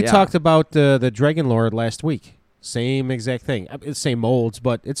stuff, We talked about the Dragon Lord last week. Same exact thing. It's same molds,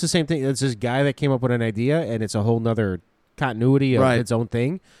 but it's the same thing. It's this guy that came up with an idea, and it's a whole nother continuity of its own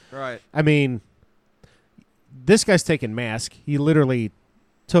thing. Right. I mean, this guy's taking Mask. He literally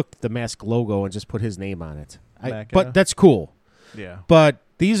took the Mask logo and just put his name on it. But that's cool. Yeah. But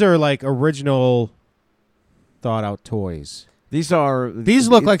these are like original, thought-out toys. These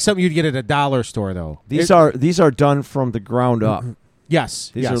look like something you'd get at a dollar store, though. These are done from the ground up.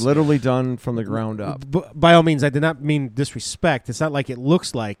 Yes. These are literally done from the ground up. By all means, I did not mean disrespect. It's not like it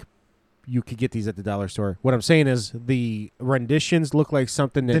looks like you could get these at the dollar store. What I'm saying is the renditions look like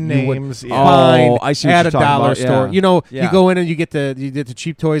something that you would find I see what at you're a talking dollar about. store. Yeah. You go in and you get the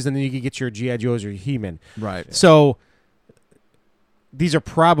cheap toys, and then you can get your G.I. Joes or He-Man. Right. So these are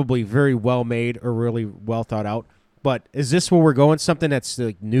probably very well made or really well thought out. But is this where we're going? Something that's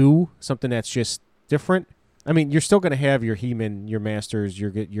like new, something that's just different. I mean, you're still going to have your He-Man, your Masters,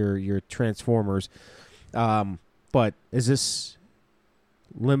 your Transformers, but is this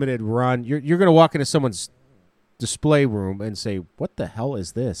limited run? You're going to walk into someone's display room and say, "What the hell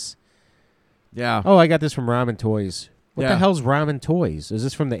is this?" Yeah. Oh, I got this from Ramen Toys. What the Yeah. hell's Ramen Toys? Is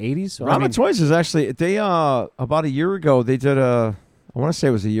this from the 80s? Ramen Toys is actually they about a year ago they did I want to say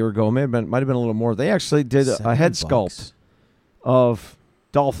it was a year ago, might have been a little more. They actually did a head sculpt of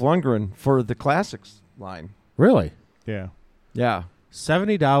Dolph Lundgren for the classics line. Really? Yeah. Yeah.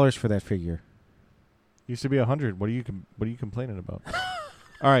 $70 for that figure. Used to be $100. What are you complaining about?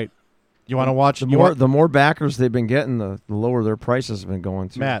 All right. You want to watch the more backers they've been getting, the lower their prices have been going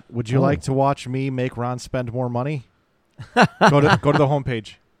to. Matt, would you like to watch me make Ron spend more money? Go to the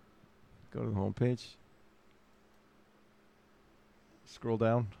homepage. Go to the homepage. Scroll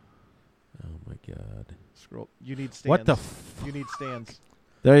down. Oh my God! Scroll. You need stands. What the? You need stands.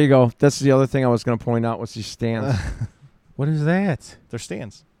 There you go. That's the other thing I was going to point out was these stands. What is that? They're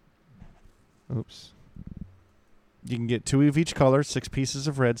stands. Oops. You can get 2 of each color, 6 pieces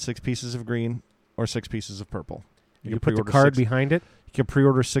of red, 6 pieces of green, or 6 pieces of purple. You put the card behind it. You can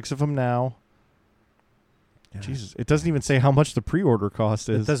pre-order 6 of them now. Yeah. Jesus, it doesn't even say how much the pre-order cost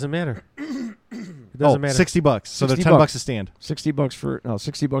is. It doesn't matter. It doesn't matter. $60. So they're $10 a stand. $60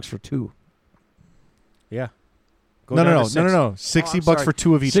 for 2. Yeah. No. $60 for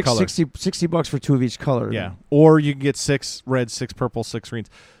 2 of each color. $60 for 2 of each color. Yeah. Or you can get 6 red, 6 purple, 6 greens.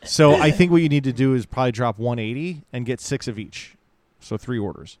 So I think what you need to do is probably drop $180 and get 6 of each. So 3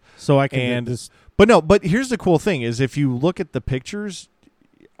 orders. So I can get this. But here's the cool thing is if you look at the pictures,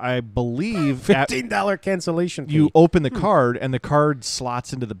 I believe $15 cancellation fee. You open the card and the card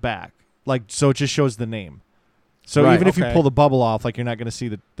slots into the back. So it just shows the name. So even if you pull the bubble off, you're not going to see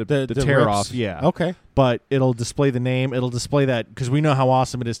the tear rips. off. Yeah. Okay. But it'll display the name. It'll display that because we know how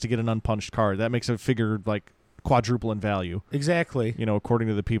awesome it is to get an unpunched card. That makes a figure quadruple in value. Exactly. According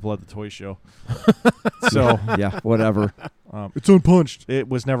to the people at the toy show. So yeah, whatever. It's unpunched. It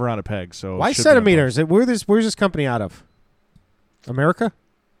was never on a peg. So why centimeters? Where's this company out of? America?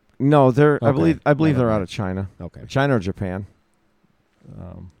 No, they're. Okay. I believe they're out of China. Okay. China or Japan.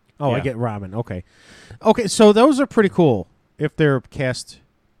 I get ramen. Okay, so those are pretty cool if they're cast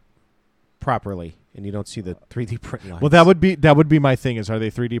properly and you don't see the 3D print lines. Well, that would be my thing. Is are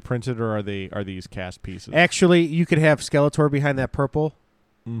they 3D printed or are these cast pieces? Actually, you could have Skeletor behind that purple,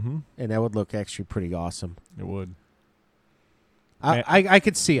 and that would look actually pretty awesome. It would. I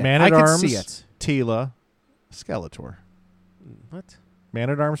could see it. Man at could Arms, see it. Tila, Skeletor. What? Man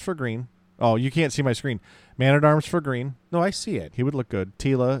at Arms for green. Oh, you can't see my screen. Man at Arms for green. No, I see it. He would look good.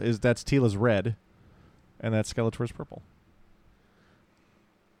 That's Tila's red, and that's Skeletor's purple.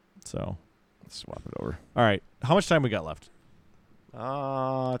 So, let's swap it over. All right. How much time we got left?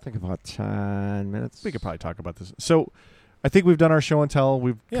 I think about 10 minutes. We could probably talk about this. So, I think we've done our show and tell.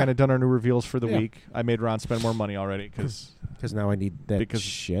 We've kind of done our new reveals for the week. I made Ron spend more money already because now I need that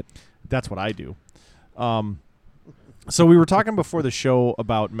shit. That's what I do. So we were talking before the show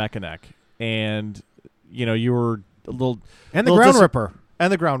about Mechanic, and you were and the Ground Ripper.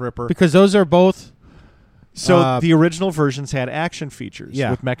 And the Ground Ripper. Because those are both... So the original versions had action features.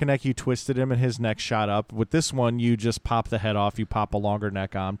 Yeah. With Mechanic, you twisted him and his neck shot up. With this one, you just pop the head off. You pop a longer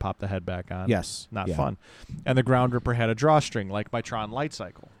neck on, pop the head back on. Yes. Not Yeah. fun. And the Ground Ripper had a drawstring, like my Tron Light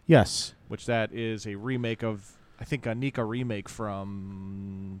Cycle. Yes. Which that is a remake of, I think, a Nika remake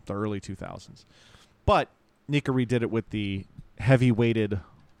from the early 2000s. But Nika redid it with the heavy-weighted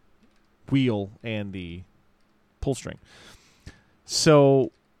wheel and the pull string.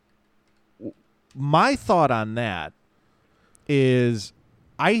 So my thought on that is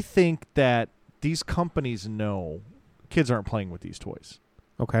I think that these companies know kids aren't playing with these toys.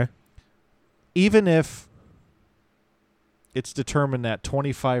 Okay. Even if it's determined that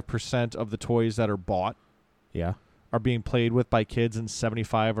 25% of the toys that are bought are being played with by kids and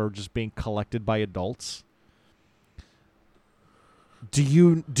 75 are just being collected by adults. Do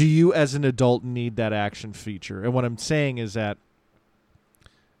you as an adult need that action feature? And what I'm saying is that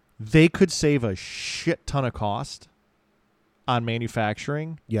they could save a shit ton of cost on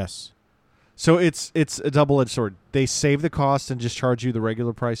manufacturing. Yes. So it's a double-edged sword. They save the cost and just charge you the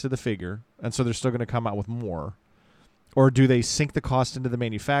regular price of the figure, and so they're still going to come out with more. Or do they sink the cost into the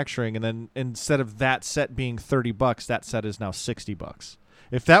manufacturing, and then instead of that set being $30, that set is now $60?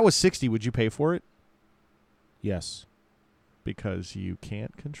 If that was $60, would you pay for it? Yes. Because you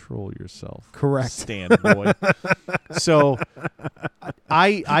can't control yourself. Correct. Stand boy. So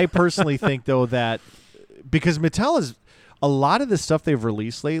I personally think, though, that because Mattel is a lot of the stuff they've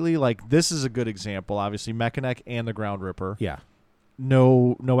released lately, like this is a good example, obviously, Mechanic and the Ground Ripper. Yeah.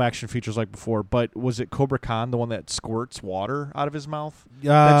 No action features like before, but was it Cobra Khan, the one that squirts water out of his mouth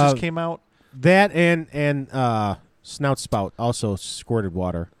that just came out? That and Snout Spout also squirted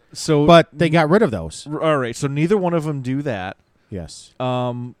water. So, but they got rid of those. All right, so neither one of them do that. Yes.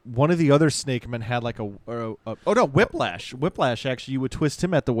 One of the other Snake Men had like Whiplash. Whiplash, actually, you would twist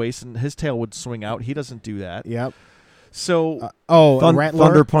him at the waist and his tail would swing out. He doesn't do that. Yep. So,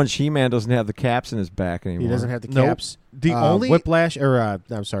 Thunder Punch He-Man doesn't have the caps in his back anymore. He doesn't have the caps. The only Whiplash,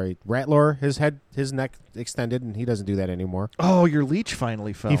 I'm sorry, Rattler, his neck extended, and he doesn't do that anymore. Oh, your leech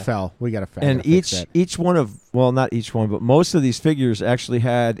finally fell. He fell. We got to And each one of, well, not each one, but most of these figures actually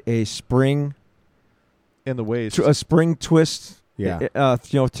had a spring in the waist, a spring twist. Yeah.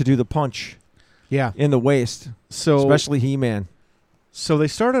 To do the punch. Yeah. In the waist. So especially He-Man. So they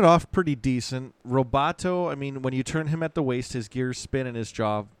started off pretty decent. Roboto, I mean, when you turn him at the waist, his gears spin and his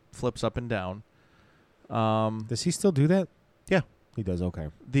jaw flips up and down. Does he still do that? Yeah. He does, okay.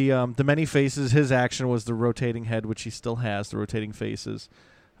 The many faces, his action was the rotating head, which he still has, the rotating faces.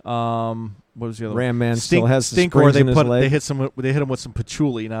 What was the other Ram Man one? still has the Stinkor, springs in his leg. They hit him with some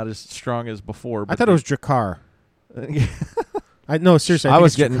patchouli, not as strong as before. I thought it was Drakkar. No, seriously. I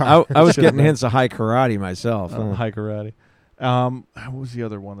was getting hints of high karate myself. High karate. What was the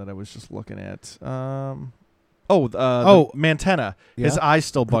other one that I was just looking at? Mantenna. Yeah. His eyes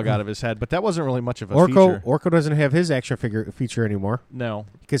still bug out of his head, but that wasn't really much of a feature. Orko doesn't have his action figure feature anymore. No,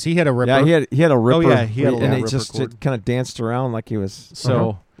 because he had a Ripper. Yeah, he had a Ripper. Oh yeah, he had a and Ripper. It just kind of danced around like he was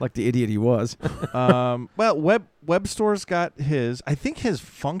like the idiot he was. Well, Web Store's got his. I think his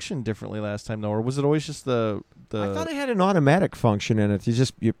functioned differently last time though, or was it always just the? I thought it had an automatic function in it.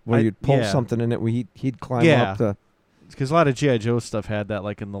 You'd pull something in it, he'd climb up the. Because a lot of G.I. Joe stuff had that,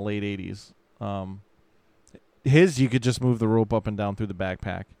 like in the late 80s. His, you could just move the rope up and down through the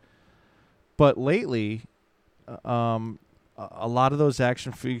backpack. But lately, a lot of those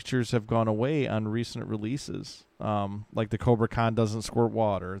action features have gone away on recent releases. Like the Cobra Khan doesn't squirt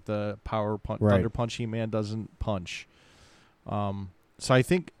water. The Thunder Punch He-Man doesn't punch. So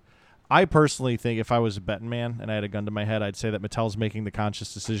I personally think if I was a betting man and I had a gun to my head, I'd say that Mattel's making the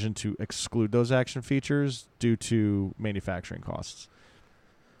conscious decision to exclude those action features due to manufacturing costs.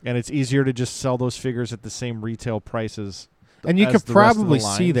 And it's easier to just sell those figures at the same retail prices. And you could probably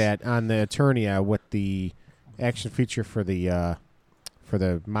see that on the Eternia with the action feature for the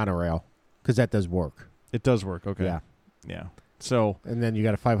monorail, because that does work. It does work, okay. Yeah. So, and then you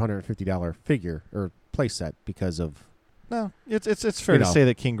got a $550 figure or play set because of. No, it's fair to say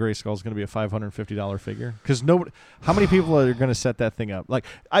that King Grayskull is going to be a $550 figure because how many people are going to set that thing up? Like,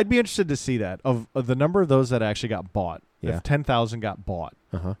 I'd be interested to see that of the number of those that actually got bought. Yeah. If 10,000 got bought,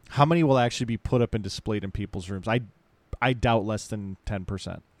 how many will actually be put up and displayed in people's rooms? I doubt less than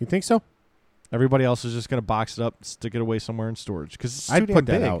 10%. You think so? Everybody else is just going to box it up, stick it away somewhere in storage because I'd put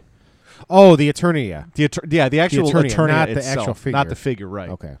that out. Oh, the Eternia. The actual Eternia, not itself, the actual figure, not the figure, right?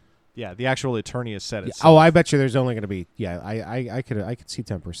 Okay. Yeah, the actual Eternia set itself. Oh, I bet you there's only going to be. Yeah, I could see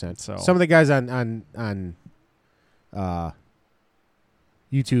 10%. So some of the guys on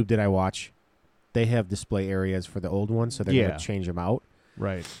YouTube that I watch, they have display areas for the old ones, so they're going to change them out.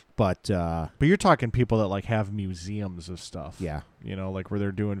 Right. But you're talking people that like have museums of stuff. Yeah. You know, like where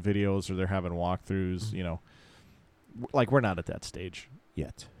they're doing videos or they're having walkthroughs, you know. Like we're not at that stage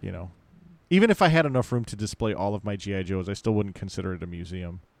yet. You know. Even if I had enough room to display all of my G.I. Joes, I still wouldn't consider it a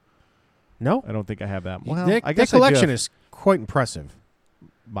museum. No? I don't think I have that. Well, I that guess collection is quite impressive.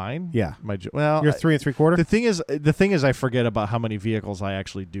 Mine? Yeah. You're 3 3/4? The thing is I forget about how many vehicles I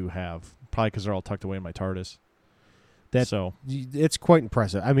actually do have. Probably because they're all tucked away in my TARDIS. It's quite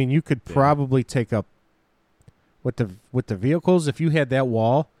impressive. I mean, you could probably take up with the vehicles. If you had that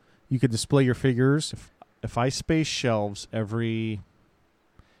wall, you could display your figures. If I space shelves every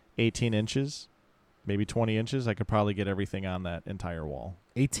 18 inches, maybe 20 inches, I could probably get everything on that entire wall.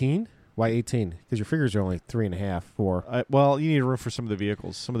 18? Why 18? Because your figures are only 3.5, 4. Well, you need room for some of the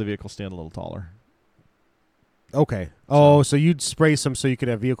vehicles. Some of the vehicles stand a little taller. Okay. So you'd spray some so you could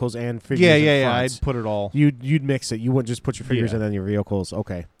have vehicles and figures. Yeah. I'd put it all. You'd mix it. You wouldn't just put your figures and then your vehicles.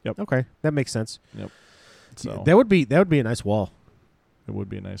 Okay. Yep. Okay, that makes sense. Yep. So that would be a nice wall. It would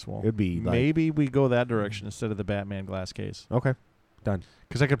be a nice wall. It'd be maybe we go that direction instead of the Batman glass case. Okay. Done.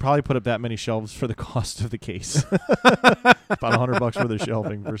 Because I could probably put up that many shelves for the cost of the case. About $100 worth of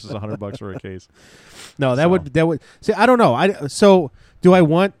shelving versus $100 for a case. No, that would see. I don't know. So do I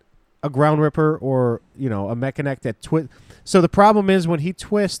want a ground ripper or a Mechanic that twist? So the problem is when he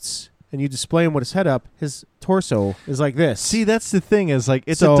twists and you display him with his head up, his torso is like this. See, that's the thing is like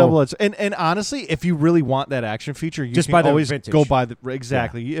it's a double-edged. And honestly, if you really want that action feature, you can always go by the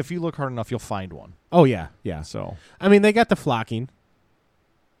exactly. Yeah. If you look hard enough, you'll find one. Oh yeah. So I mean, they got the flocking.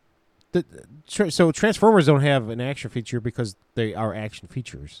 So Transformers don't have an action feature because they are action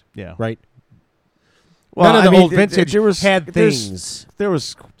features. Yeah. Right. Well, none of the old vintage had things. There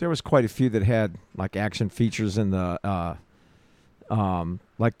was quite a few that had like action features in the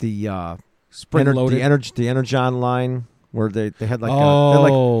like the spring-loaded the Energon line where they had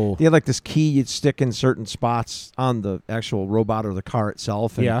like they had like this key you'd stick in certain spots on the actual robot or the car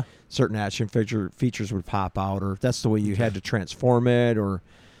itself, and certain action features would pop out, or that's the way you had to transform it, or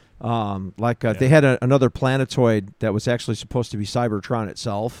they had another planetoid that was actually supposed to be Cybertron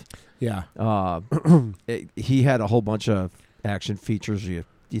itself. Yeah. He had a whole bunch of action features. You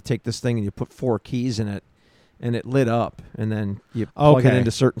take this thing and you put 4 keys in it, and it lit up, and then you plug it into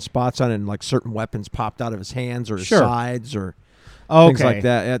certain spots on it, and like certain weapons popped out of his hands or his sides or things like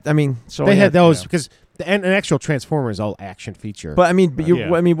that. I mean, so they had those because an actual Transformer is all action feature. But I mean,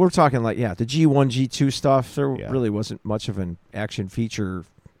 I mean, we're talking like the G1, G2 stuff. There really wasn't much of an action feature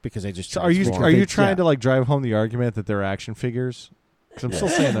because they just. So are you trying to like drive home the argument that they're action figures? Because I'm still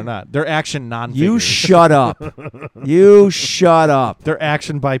saying they're not. They're action non-figures. You shut up. You shut up. They're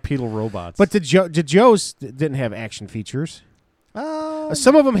action bipedal robots. But the Joes didn't have action features.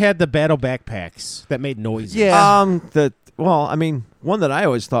 Some of them had the battle backpacks that made noises. Yeah. I mean, one that I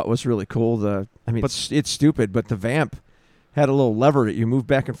always thought was really cool. It's stupid, but the Vamp had a little lever that you move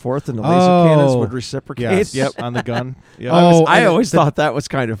back and forth, and the laser cannons would reciprocate. Yes. Yep, on the gun. Yep. I always thought that was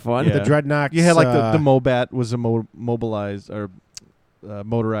kind of fun. The Dreadnoughts. You had like the Mobat was a mobilized or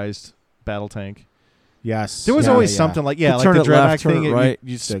motorized battle tank. Yes. There was always something like like turn the it Dreadnought left, turn thing. it right.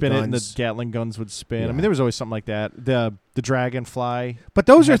 You spin it, and the Gatling guns would spin. I mean, there was always something like that. The Dragonfly. But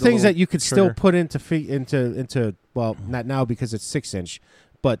those are things that you could still put into. Well, not now because it's 6-inch,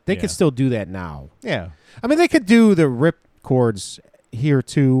 but they could still do that now. Yeah. I mean, they could do the rip cords here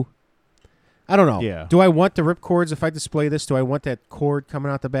too. I don't know. Yeah. Do I want the rip cords if I display this? Do I want that cord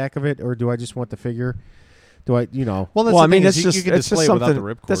coming out the back of it, or do I just want the figure? Do I, Well, I mean, that's just something. The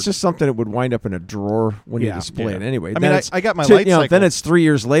rip cord. That's just something that would wind up in a drawer when you display it anyway. I mean, I got my light cycle. Then it's 3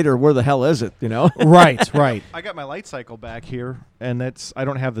 years later. Where the hell is it? Right. I got my light cycle back here, and I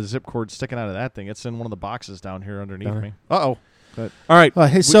don't have the zip cord sticking out of that thing. It's in one of the boxes down here underneath me. All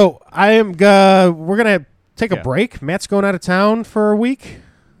right. So I am. We're gonna take a break. Matt's going out of town for a week.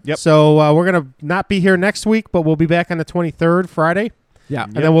 Yep. So we're gonna not be here next week, but we'll be back on the 23rd, Friday. Yeah.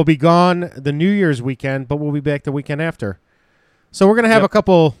 And then we'll be gone the New Year's weekend, but we'll be back the weekend after. So we're going to have a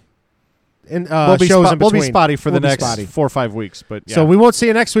couple shows in between. We'll be spotty for the next 4 or 5 weeks. But So we won't see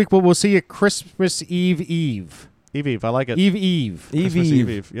you next week, but we'll see you Christmas Eve. Eve, I like it. Eve.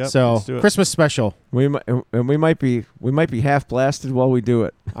 Yep, so Christmas special. We might be half blasted while we do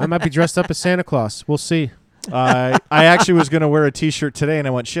it. I might be dressed up as Santa Claus. We'll see. I actually was going to wear a T-shirt today, and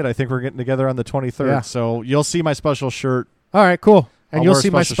I went, shit, I think we're getting together on the 23rd. Yeah. So you'll see my special shirt. All right, cool. And you'll see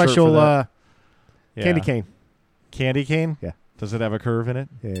my special candy cane. Candy cane? Yeah. Does it have a curve in it?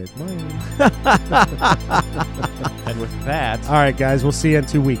 It might. And with that... All right, guys. We'll see you in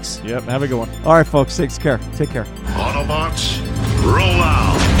 2 weeks. Yep. Have a good one. All right, folks. Take care. Autobots, roll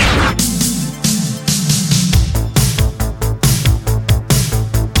out.